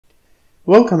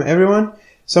Welcome everyone.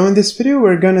 So in this video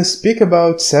we're gonna speak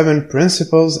about 7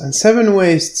 principles and 7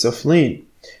 wastes of lean.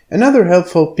 Another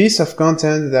helpful piece of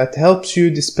content that helps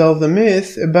you dispel the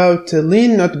myth about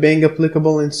lean not being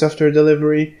applicable in software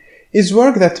delivery is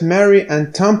work that Mary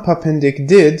and Tom Poppendieck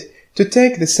did to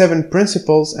take the 7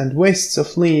 principles and wastes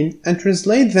of lean and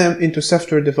translate them into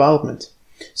software development.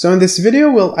 So in this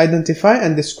video we'll identify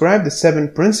and describe the 7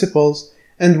 principles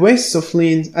and wastes of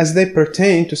lean as they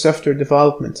pertain to software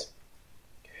development.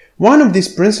 One of these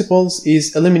principles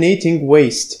is eliminating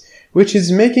waste, which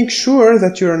is making sure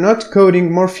that you are not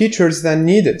coding more features than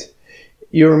needed.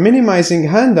 You're minimizing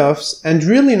handoffs and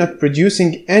really not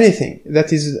producing anything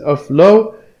that is of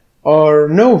low or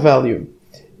no value.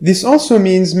 This also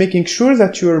means making sure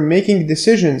that you are making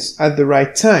decisions at the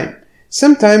right time.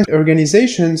 Sometimes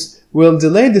organizations will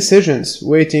delay decisions,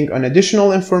 waiting on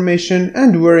additional information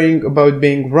and worrying about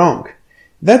being wrong.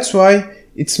 That's why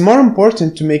it's more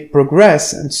important to make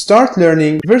progress and start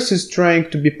learning versus trying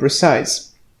to be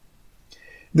precise.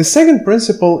 The second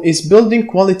principle is building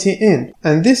quality in,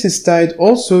 and this is tied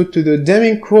also to the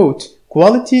Deming quote,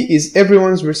 "Quality is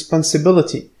everyone's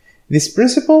responsibility." This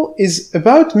principle is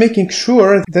about making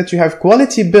sure that you have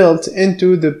quality built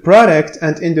into the product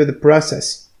and into the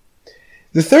process.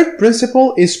 The third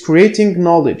principle is creating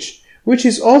knowledge, which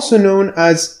is also known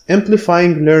as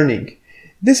amplifying learning.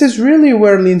 This is really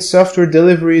where lean software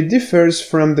delivery differs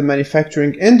from the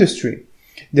manufacturing industry.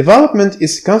 Development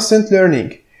is constant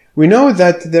learning. We know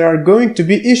that there are going to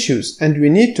be issues and we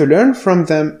need to learn from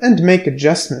them and make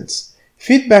adjustments.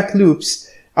 Feedback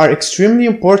loops are extremely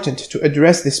important to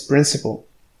address this principle.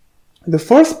 The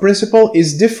fourth principle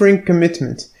is differing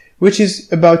commitment, which is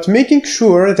about making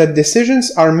sure that decisions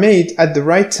are made at the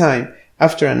right time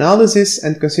after analysis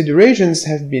and considerations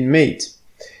have been made.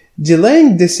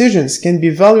 Delaying decisions can be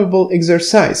valuable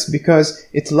exercise because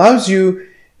it allows you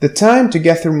the time to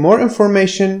gather more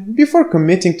information before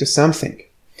committing to something.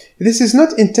 This is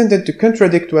not intended to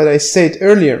contradict what I said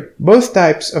earlier. Both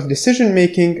types of decision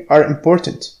making are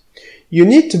important. You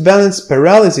need to balance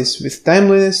paralysis with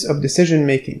timeliness of decision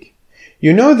making.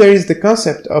 You know there is the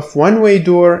concept of one-way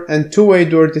door and two-way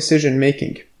door decision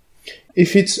making.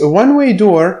 If it's a one-way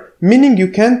door, meaning you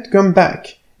can't come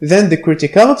back, then the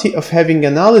criticality of having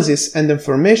analysis and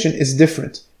information is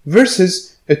different,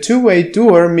 versus a two-way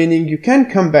door, meaning you can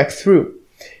come back through.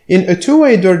 In a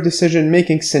two-way door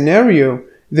decision-making scenario,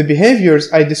 the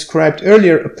behaviors I described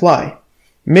earlier apply.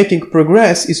 Making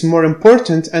progress is more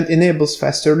important and enables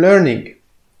faster learning.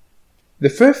 The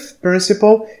fifth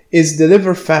principle is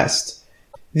deliver fast.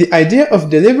 The idea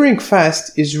of delivering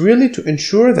fast is really to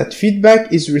ensure that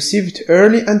feedback is received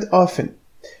early and often,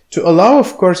 to allow,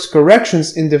 of course,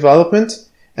 corrections in development,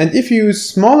 and if you use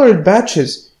smaller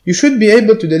batches, you should be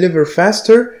able to deliver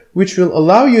faster, which will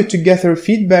allow you to gather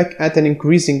feedback at an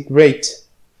increasing rate.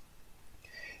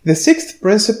 The sixth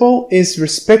principle is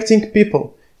respecting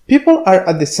people. People are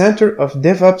at the center of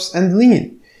DevOps and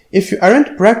Lean. If you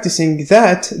aren't practicing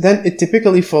that, then it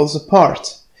typically falls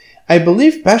apart. I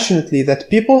believe passionately that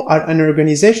people are an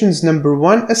organization's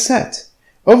 #1 asset,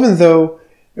 even though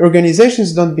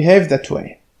organizations don't behave that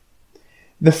way.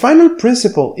 The final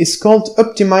principle is called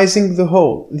optimizing the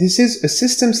whole. This is a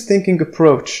systems thinking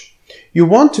approach. You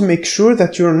want to make sure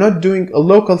that you are not doing a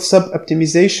local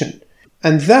sub-optimization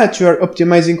and that you are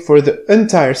optimizing for the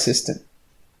entire system.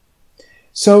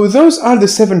 So those are the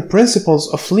 7 principles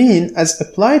of lean as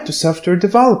applied to software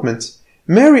development.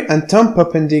 Mary and Tom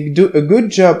Poppendieck do a good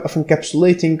job of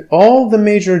encapsulating all the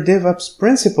major DevOps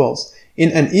principles in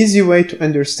an easy way to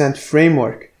understand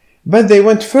framework. But they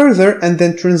went further and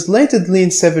then translated Lean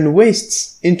 7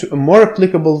 wastes into a more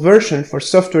applicable version for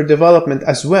software development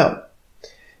as well.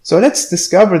 So let's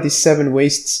discover these 7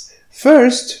 wastes.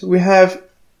 First, we have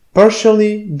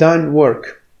partially done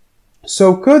work.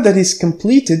 So code that is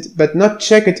completed but not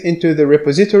checked into the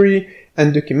repository,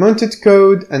 and documented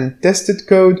code and tested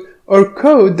code, or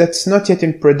code that's not yet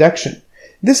in production.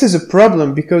 This is a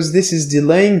problem because this is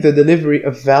delaying the delivery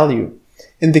of value.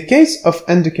 In the case of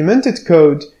undocumented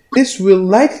code, this will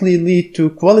likely lead to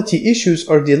quality issues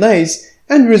or delays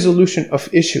and resolution of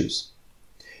issues.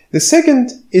 The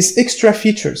second is extra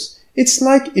features. It's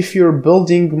like if you're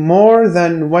building more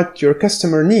than what your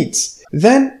customer needs.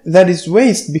 Then that is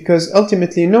waste because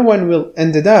ultimately no one will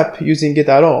end up using it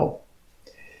at all.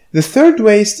 The third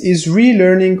waste is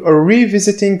relearning or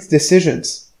revisiting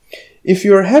decisions. If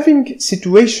you're having a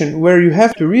situation where you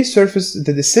have to resurface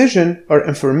the decision or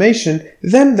information,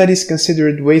 then that is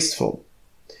considered wasteful.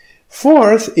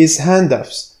 Fourth is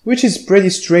handoffs, which is pretty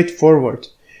straightforward.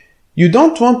 You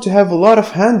don't want to have a lot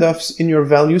of handoffs in your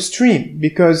value stream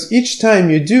because each time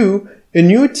you do, A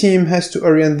new team has to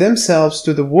orient themselves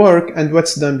to the work and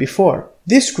what's done before.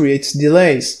 This creates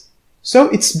delays. So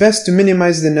it's best to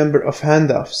minimize the number of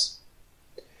handoffs.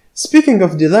 Speaking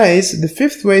of delays, the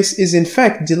fifth waste is in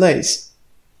fact delays.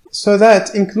 So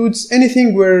that includes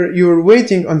anything where you're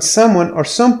waiting on someone or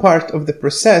some part of the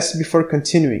process before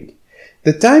continuing.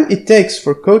 The time it takes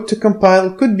for code to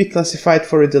compile could be classified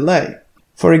for a delay.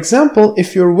 For example,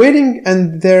 if you're waiting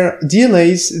and there are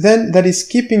delays, then that is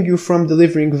keeping you from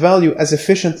delivering value as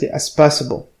efficiently as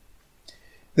possible.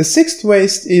 The sixth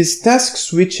waste is task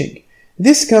switching.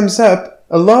 This comes up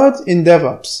a lot in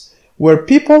DevOps, where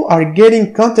people are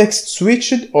getting context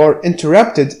switched or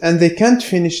interrupted and they can't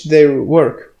finish their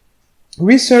work.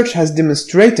 Research has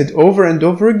demonstrated over and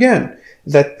over again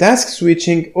that task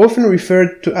switching, often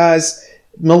referred to as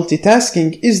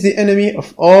multitasking, is the enemy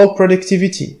of all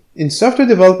productivity, in software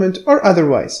development or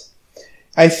otherwise.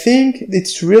 I think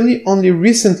it's really only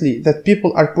recently that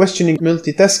people are questioning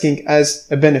multitasking as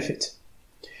a benefit.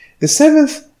 The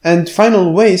seventh and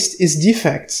final waste is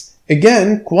defects.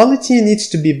 Again, quality needs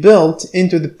to be built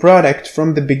into the product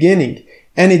from the beginning.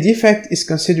 Any defect is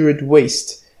considered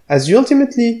waste, as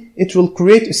ultimately it will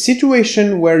create a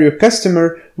situation where your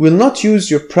customer will not use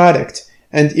your product,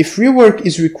 and if rework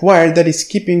is required, that is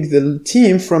keeping the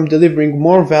team from delivering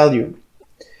more value.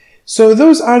 So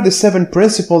those are the 7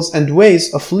 principles and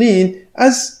ways of Lean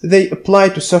as they apply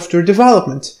to software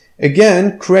development.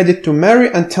 Again, credit to Mary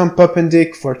and Tom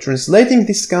Poppendieck for translating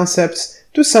these concepts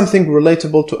to something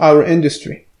relatable to our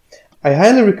industry. I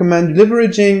highly recommend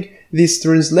leveraging these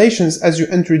translations as you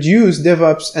introduce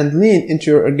DevOps and Lean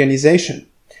into your organization.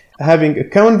 Having a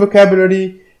common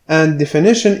vocabulary and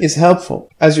definition is helpful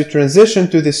as you transition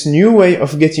to this new way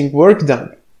of getting work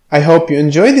done. I hope you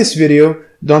enjoyed this video.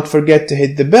 Don't forget to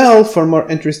hit the bell for more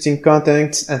interesting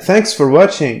content, and thanks for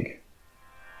watching.